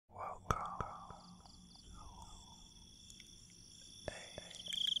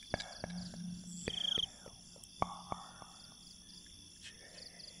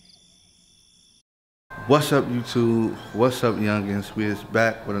What's up, YouTube? What's up, youngins? We is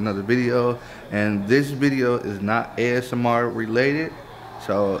back with another video, and this video is not ASMR related,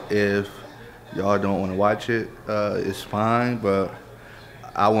 so if y'all don't want to watch it, it's fine, but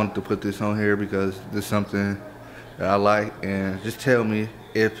I wanted to put this on here because this is something that I like. And just tell me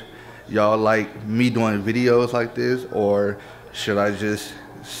if y'all like me doing videos like this, or should I just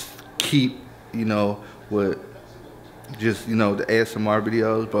keep, with just, the ASMR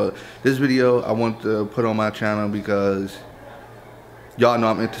videos. But this video I want to put on my channel because y'all know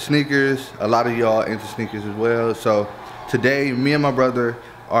I'm into sneakers. A lot of y'all into sneakers as well. So today, me and my brother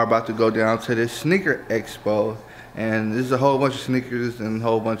are about to go down to this sneaker expo, and this is a whole bunch of sneakers and a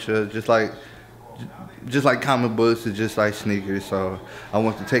whole bunch of just like comic books and just like sneakers. So I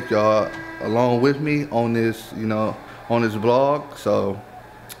want to take y'all along with me on this, on this vlog. So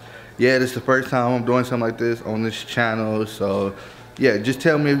yeah, this is the first time I'm doing something like this on this channel. So yeah, just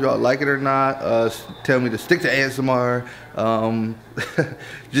tell me if y'all like it or not. Tell me to stick to ASMR.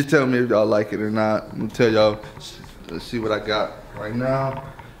 Just tell me if y'all like it or not. I'm gonna tell y'all. Let's see what I got right now.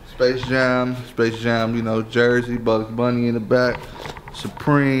 Space Jam, jersey, Bugs Bunny in the back,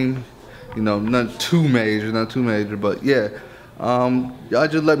 Supreme. Nothing too major, but yeah. Y'all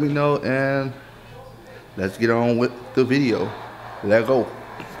just let me know, and let's get on with the video. Let's go.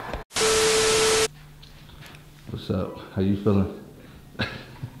 What's up? How you feeling?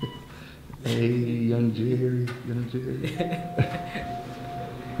 Hey, young Jerry.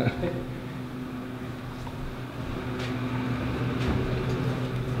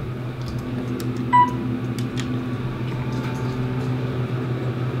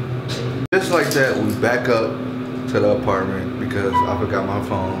 Just like that, we back up to the apartment because I forgot my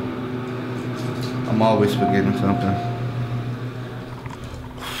phone. I'm always forgetting something.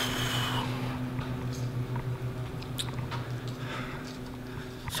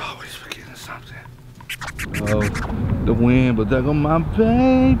 Oh, the wind, but there go my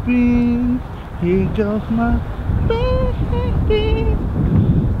baby. Here goes my baby.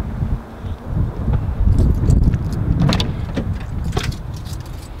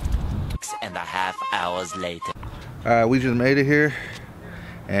 6.5 hours later. Alright, we just made it here,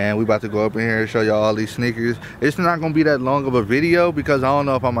 and we about to go up in here and show y'all all these sneakers. It's not gonna be that long of a video because I don't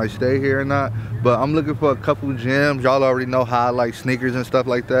know if I might stay here or not, but I'm looking for a couple gems. Y'all already know how I like sneakers and stuff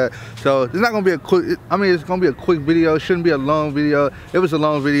like that, so it's not gonna be a quick, it's gonna be a quick video. It shouldn't be a long video. If it was a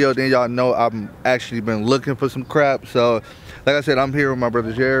long video, then y'all know I'm actually been looking for some crap. So like I said, I'm here with my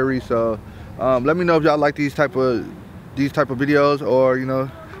brother Jerry. So let me know if y'all like these type of videos,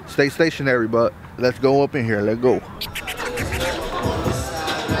 or stay stationary. But let's go up in here. Let's go.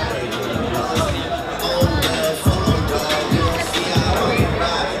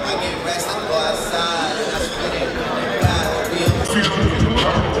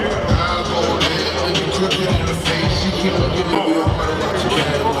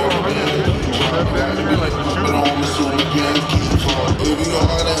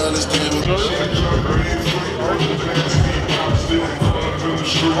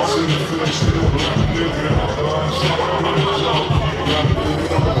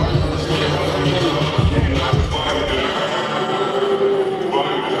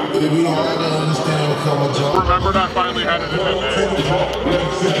 Remember that finally had it in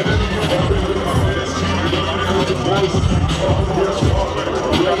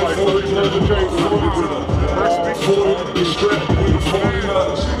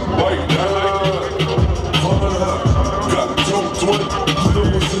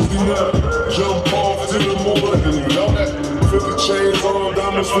jump off to the morning, that 50 chains on,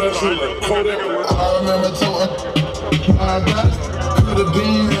 diamonds flashing like Kodak. I remember telling I could have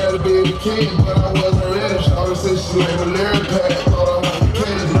been had a baby kid, but I wasn't ready. She always said she like malaria pack, thought I wanted the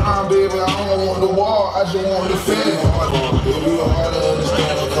kids. Nah, baby, I don't want the wall, I just want the fed. Baby, hard to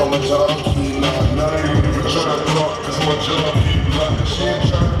understand, I call my job key. Now I ain't even trying to talk, cause my job keep like she ain't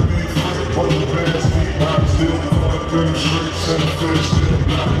trying to be free. What the best feet, I'm still going through the streets and the fish still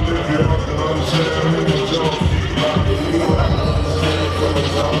not living off the understand me, my job keep like. Baby, hard to understand, I call my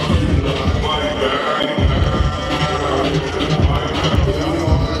job key. My bad.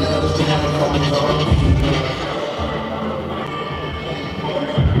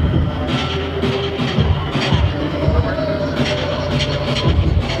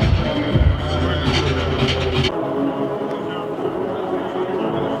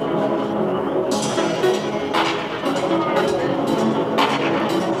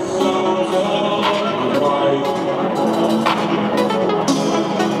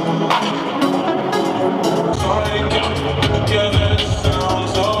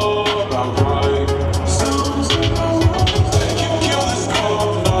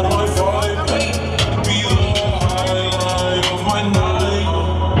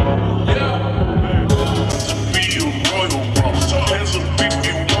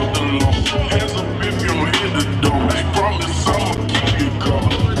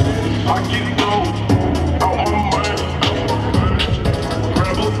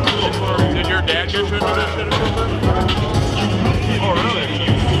 Hello.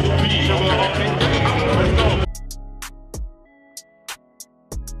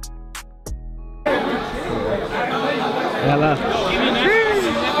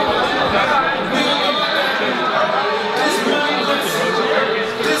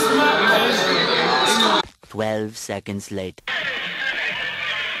 12 seconds later.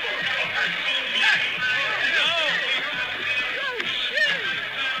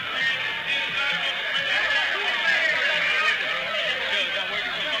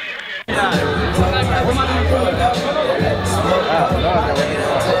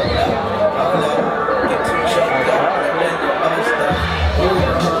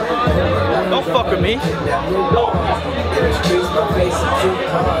 Don't fuck with me.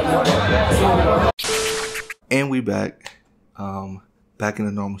 And we back. Back in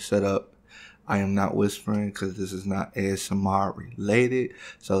the normal setup. I am not whispering because this is not ASMR related.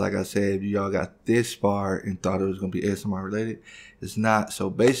 So like I said, if y'all got this far and thought it was going to be ASMR related, it's not. So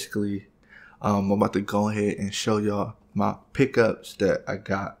basically, I'm about to go ahead and show y'all my pickups that I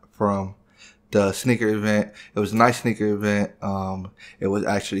got from the sneaker event. It was a nice sneaker event. It was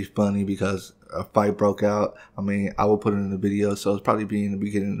actually funny because a fight broke out. I mean, I will put it in the video, so it's probably be in the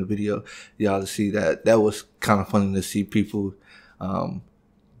beginning of the video, y'all to see that. That was kind of funny to see people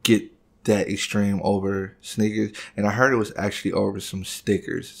get that extreme over sneakers, and I heard it was actually over some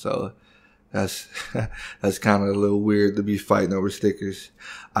stickers. So that's that's kind of a little weird to be fighting over stickers,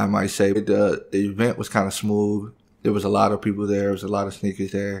 I might say. The event was kind of smooth. There was a lot of people there. There was a lot of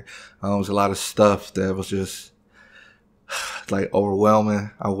sneakers there. There was a lot of stuff that was just like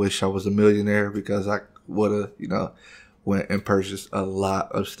overwhelming. I wish I was a millionaire because I would have, you know, went and purchased a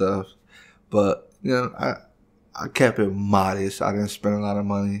lot of stuff. But, you know, I kept it modest. I didn't spend a lot of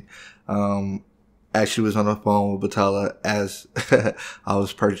money. Actually was on the phone with Batala as I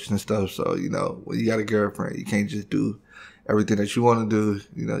was purchasing stuff. So, you know, when you got a girlfriend, you can't just do everything that you want to do.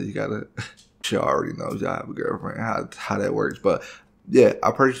 You know, you got to, she already knows I have a girlfriend, how that works. But yeah,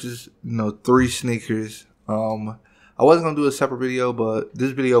 I purchased, you know, 3 sneakers. I wasn't going to do a separate video, but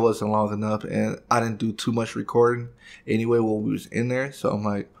this video wasn't long enough and I didn't do too much recording anyway while we was in there. So I'm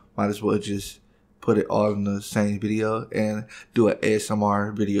like, might as well just put it all in the same video and do an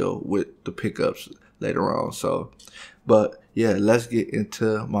ASMR video with the pickups later on. So, but yeah, let's get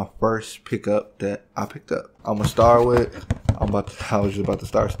into my first pickup that I picked up. I'm gonna start with, I was just about to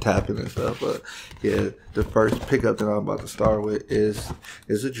start tapping and stuff, but yeah, the first pickup that I'm about to start with is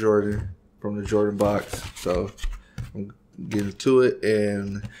a Jordan from the Jordan box. So I'm getting to it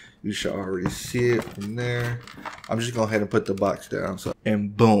and you should already see it from there. I'm just going ahead and put the box down. So,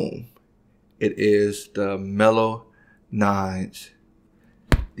 and boom. It is the Melo 9s.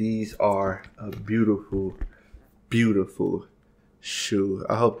 These are a beautiful, beautiful shoe.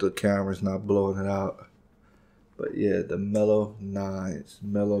 I hope the camera's not blowing it out. But yeah, the Melo 9s.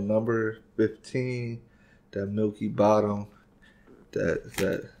 Melo number 15. That milky bottom.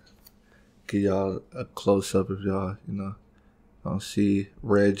 That give y'all a close up if y'all, you know, don't see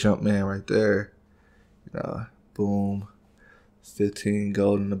red Jumpman right there. You know, boom. 15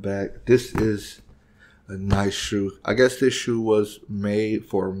 gold in the back. This is a nice shoe. I guess this shoe was made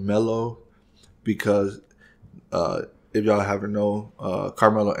for Melo because if y'all haven't know,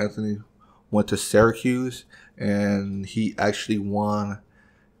 Carmelo Anthony went to Syracuse and he actually won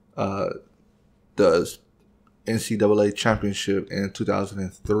the NCAA championship in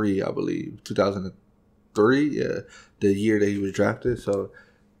 2003, I believe. 2003, yeah, the year that he was drafted. So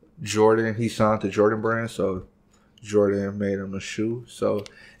Jordan, he signed to Jordan brand, so Jordan made him a shoe. So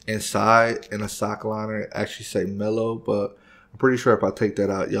inside in a sock liner, it actually say Melo, but I'm pretty sure if I take that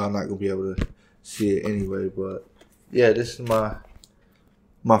out, y'all not gonna be able to see it anyway. But yeah, this is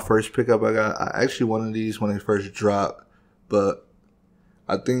my first pickup I got. I actually wanted these when they first dropped, but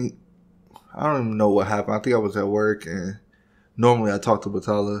I don't even know what happened. I think I was at work, and normally I talk to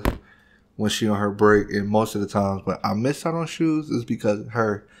Batala when she on her break, and most of the times when I miss out on shoes is because of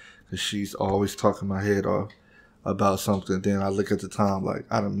her, because she's always talking my head off about something. Then I look at the time like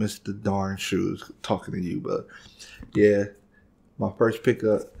I done missed the darn shoes talking to you. But yeah, my first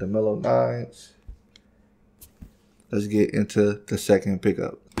pickup, the Melo 9s. Let's get into the second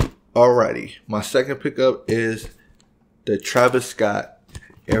pickup. Alrighty, my second pickup is the Travis Scott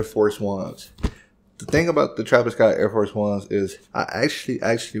Air Force Ones. The thing about the Travis Scott Air Force Ones is I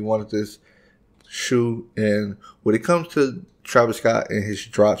actually wanted this shoe, and when it comes to Travis Scott and his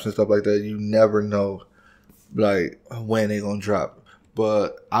drops and stuff like that, you never know like when they gonna drop.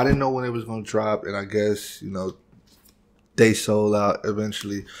 But I didn't know when it was gonna drop, and I guess, you know, they sold out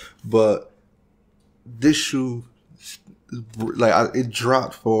eventually. But this shoe it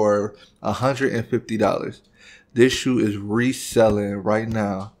dropped for $150. This shoe is reselling right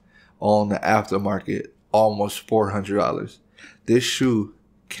now on the aftermarket almost $400. This shoe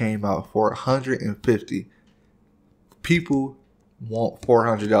came out for $150. People want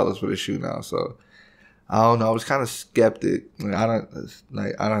 $400 for this shoe now, so I don't know. I was kind of skeptic. I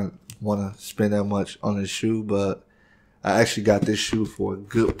don't want to spend that much on this shoe, but I actually got this shoe for a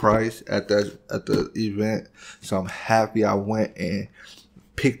good price at the event, so I'm happy I went and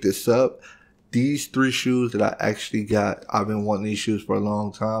picked this up. These 3 shoes that I actually got, I've been wanting these shoes for a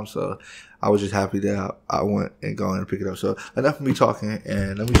long time, so I was just happy that I went and go and pick it up. So enough of me talking,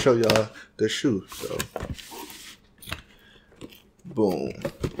 and let me show y'all the shoe. So, boom.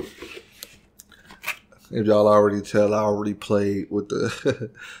 If y'all already tell, I already played with the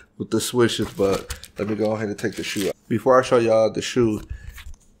with the swishes, but let me go ahead and take the shoe out. Before I show y'all the shoe,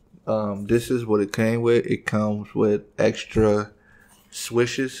 this is what it came with. It comes with extra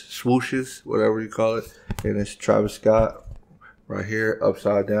swooshes, whatever you call it, and it's Travis Scott right here,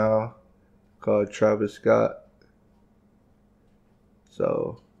 upside down, called Travis Scott.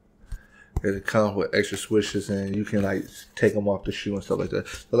 So it comes with extra swooshes, and you can like take them off the shoe and stuff like that.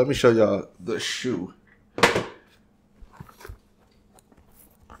 So let me show y'all the shoe.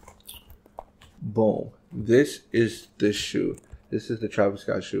 Boom. This is the shoe. This is the Travis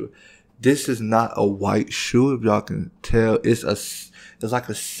Scott shoe. This is not a white shoe, if y'all can tell. It's like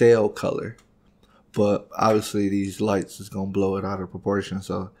a sail color, but obviously these lights is gonna blow it out of proportion.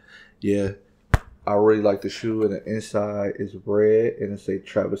 So yeah, I really like the shoe, and the inside is red, and it say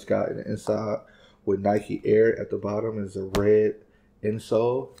Travis Scott in the inside with Nike Air at the bottom. Is a red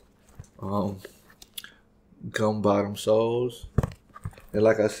insole, gum bottom soles, and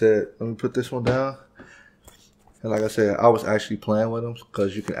like I said, let me put this one down. And like I said, I was actually playing with them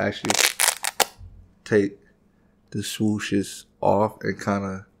because you can actually take the swooshes off and kind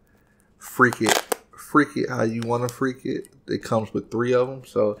of freak it how you want to freak it. It comes with 3 of them,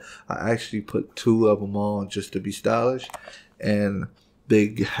 so I actually put 2 of them on just to be stylish. And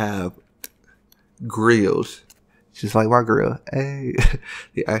they have grills, just like my grill. Hey,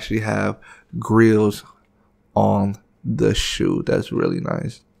 they actually have grills on the shoe. That's really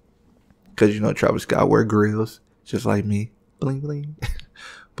nice, because you know Travis Scott wear grills just like me, bling bling.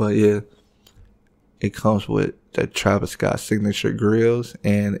 But yeah, it comes with the Travis Scott signature grills,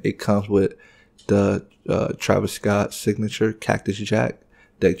 and it comes with the Travis Scott signature Cactus Jack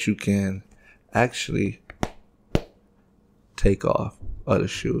that you can actually take off of the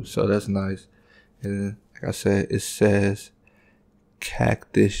shoe. So that's nice. And like I said, it says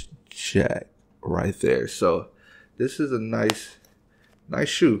Cactus Jack right there. So this is a nice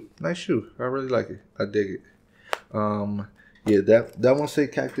shoe. Nice shoe. I really like it. I dig it. Yeah, that one say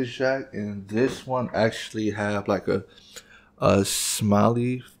Cactus Jack, and this one actually have like a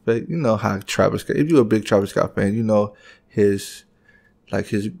smiley face. You know how Travis Scott, if you're a big Travis Scott fan, you know his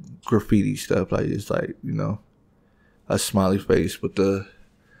graffiti stuff. Like it's like, you know, a smiley face with the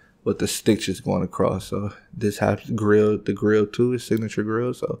stitches going across. So this has the grill too, his signature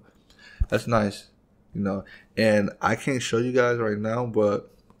grill. So that's nice, you know. And I can't show you guys right now,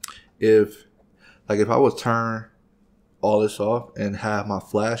 but if I would turn all this off and have my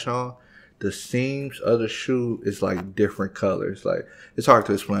flash on, the seams of the shoe is like different colors. Like, it's hard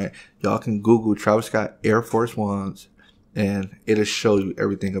to explain. Y'all can Google Travis Scott Air Force Ones and it'll show you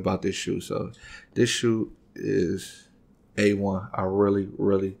everything about this shoe. So this shoe is A1. I really,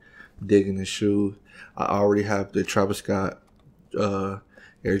 really digging this shoe. I already have the Travis Scott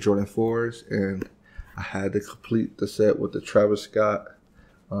Air Jordan 4s, and I had to complete the set with the Travis Scott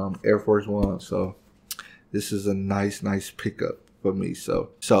Air Force One. So this is a nice pickup for me.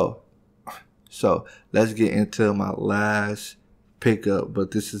 So let's get into my last pickup,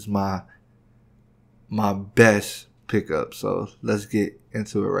 but this is my best pickup. So let's get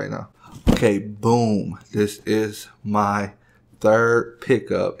into it right now. Okay, boom. This is my 3rd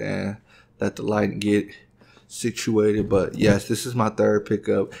pickup, and let the light get situated. But yes, this is my 3rd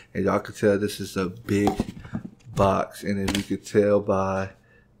pickup, and y'all can tell this is a big box. And if you could tell by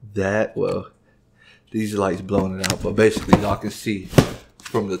that, well, these lights blowing it out, but basically y'all can see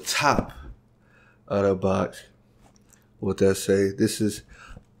from the top of the box what that say. This is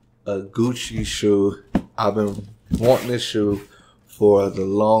a Gucci shoe. I've been wanting this shoe for the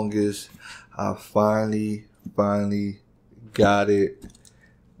longest. I finally got it.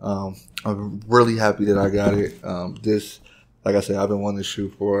 I'm really happy that I got it. This, like I said, I've been wanting this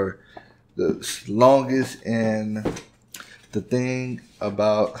shoe for the longest, and the thing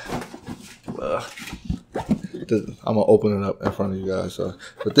about I'm gonna open it up in front of you guys. So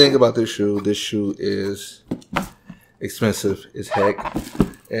the thing about this shoe is expensive as heck,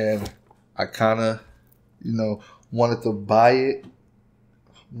 and I kind of, you know, wanted to buy it.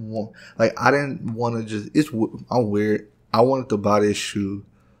 Like, I didn't want to just, I'm weird. I wanted to buy this shoe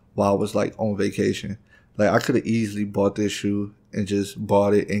while I was like on vacation. Like, I could have easily bought this shoe and just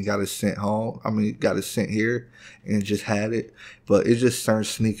bought it and got it sent home. I mean, got it sent here and just had it. But it's just certain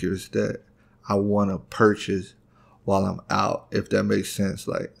sneakers that I want to purchase while I'm out, if that makes sense.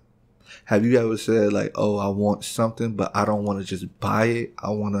 Like, have you ever said like, oh, I want something, but I don't want to just buy it.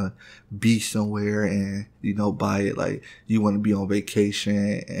 I want to be somewhere and, you know, buy it. Like, you want to be on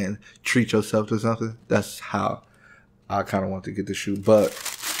vacation and treat yourself to something. That's how I kind of want to get the shoe, but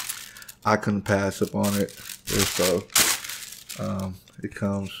I couldn't pass up on it. So, it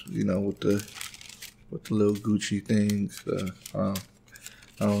comes, you know, with the little Gucci things. I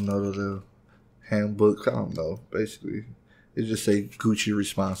don't know, the little handbook. I don't know. Basically, it just say Gucci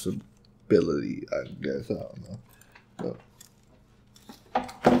responsibility, I guess. I don't know.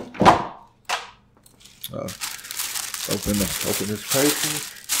 So, open this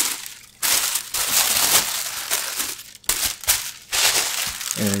paper.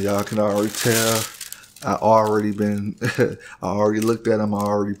 And y'all can already tell I already looked at them, I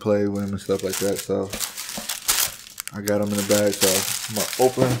already played with them and stuff like that. So I got them in the bag. So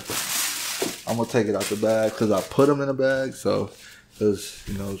I'm gonna take it out the bag because I put them in the bag. So, you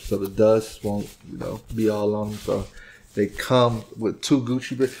know, so the dust won't, you know, be all on them. So they come with 2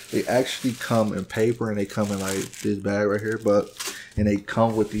 Gucci bags. They actually come in paper and they come in like this bag right here. And they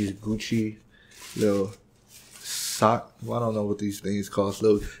come with these Gucci little sock. Well, I don't know what these things cost.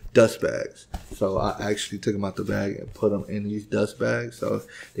 Little dust bags. So I actually took them out the bag and put them in these dust bags. So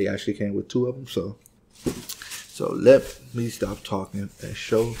they actually came with 2 of them. So let me stop talking and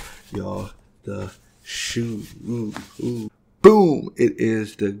show y'all the shoe. Boom! It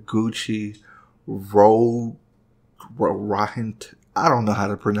is the Gucci Road. I don't know how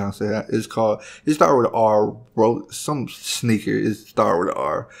to pronounce it. It starts with an R. Some sneaker. It starts with an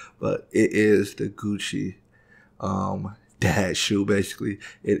R, but it is the Gucci dad shoe. Basically,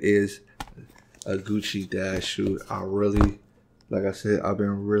 it is a Gucci dad shoe. Like I said, I've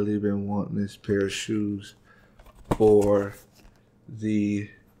really been wanting this pair of shoes for the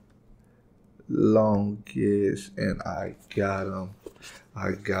longest, and I got them.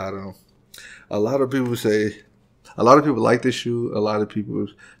 A lot of people like this shoe. A lot of people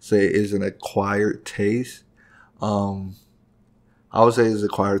say it's an acquired taste. I would say it's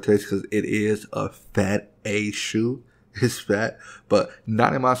acquired taste because it is a fat A shoe. It's fat, but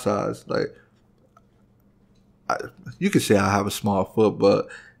not in my size. Like, you could say I have a small foot, but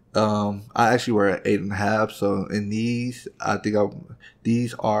I actually wear an 8.5. So in these,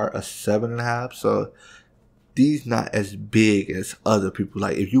 these are a 7.5. So these not as big as other people.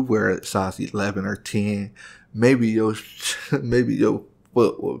 Like, if you wear a size 11 or 10, maybe your foot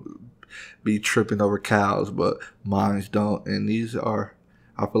will be tripping over cows, but mine don't. And these are,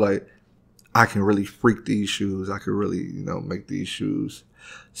 I feel like I can really freak these shoes. I can really, you know, make these shoes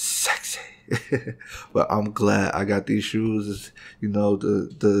sexy. But I'm glad I got these shoes. You know,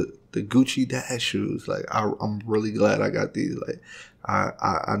 the Gucci dad shoes. Like, I'm really glad I got these. Like,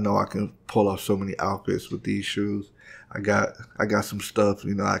 I know I can pull off so many outfits with these shoes. I got some stuff,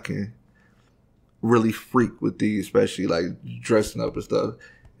 you know, I can really freak with these, especially like dressing up and stuff.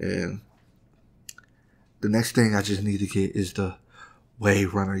 And the next thing I just need to get is the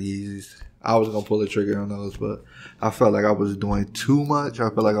Wave Runner Yeezys. I was going to pull the trigger on those, but I felt like I was doing too much. I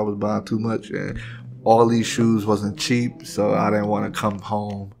felt like I was buying too much, and all these shoes wasn't cheap, so I didn't want to come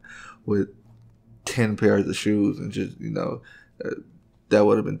home with 10 pairs of shoes and just, you know, that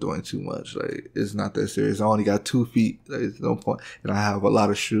would have been doing too much. Like, it's not that serious. I only got 2 feet. Like, there's no point. And I have a lot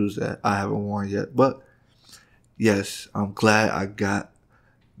of shoes that I haven't worn yet. But yes, I'm glad I got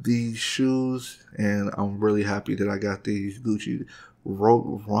these shoes, and I'm really happy that I got these Gucci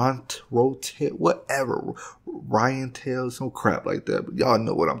Ryan Tail, some crap like that. But y'all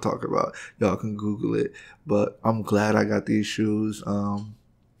know what I'm talking about. Y'all can Google it. But I'm glad I got these shoes.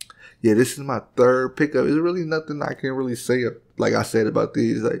 Yeah, this is my 3rd pickup. There's really nothing I can really say, like I said, about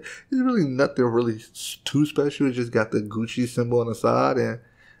these. Like, there's really nothing really too special. It just got the Gucci symbol on the side, and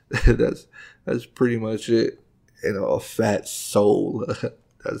that's pretty much it. And a fat sole.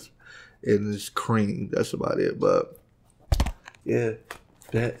 And it's cream. That's about it. But yeah,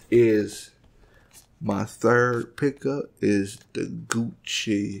 that is my 3rd pickup, is the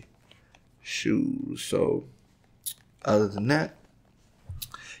Gucci shoes. So other than that,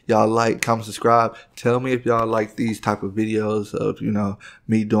 y'all like, comment, subscribe. Tell me if y'all like these type of videos of, you know,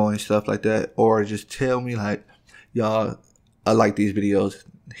 me doing stuff like that, or just tell me like, y'all, I like these videos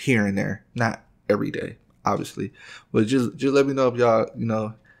here and there, not every day. obviously. But just let me know if y'all, you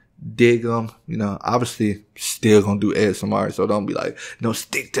know, dig them. You know, obviously still gonna do ASMR, so don't be like, no,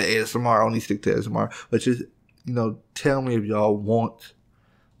 stick to ASMR, only stick to ASMR. But just, you know, tell me if y'all want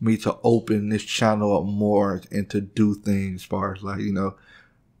me to open this channel up more and to do things as far as like, you know,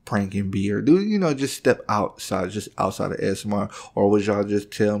 pranking beer, do, you know, just step outside, just outside of ASMR. Or would y'all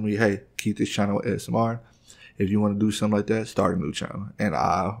just tell me, hey, keep this channel ASMR? If you want to do something like that, start a new channel, and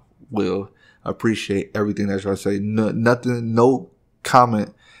I will appreciate everything that y'all say. No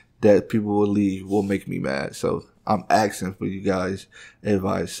comment that people will leave will make me mad. So I'm asking for you guys'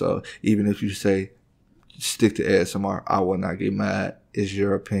 advice. So even if you say stick to ASMR, I will not get mad. It's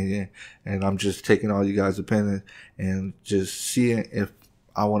your opinion, and I'm just taking all you guys' opinions and just seeing if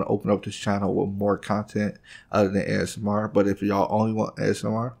I want to open up this channel with more content other than ASMR. But if y'all only want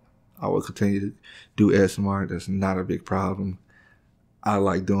ASMR, I will continue to do ASMR. That's not a big problem. I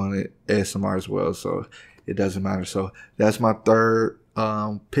like doing it ASMR as well, so it doesn't matter. So that's my third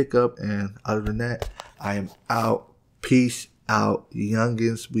pickup, and other than that, I am out. Peace out,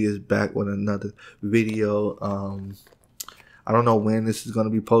 youngins. We is back with another video. I don't know when this is going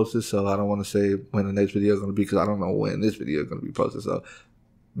to be posted, so I don't want to say when the next video is going to be, because I don't know when this video is going to be posted. So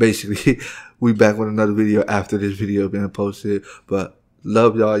basically, we back with another video after this video being posted. But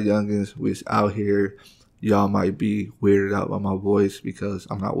love y'all, youngins. We's out here. Y'all might be weirded out by my voice because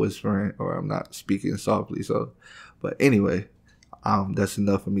I'm not whispering or I'm not speaking softly. So, but anyway, that's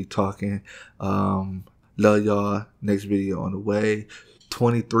enough of me talking. Love y'all. Next video on the way.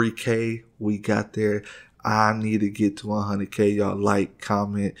 23K, we got there. I need to get to 100K. Y'all like,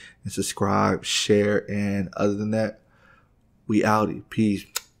 comment, and subscribe, share, and other than that, we outie. Peace.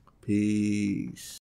 Peace.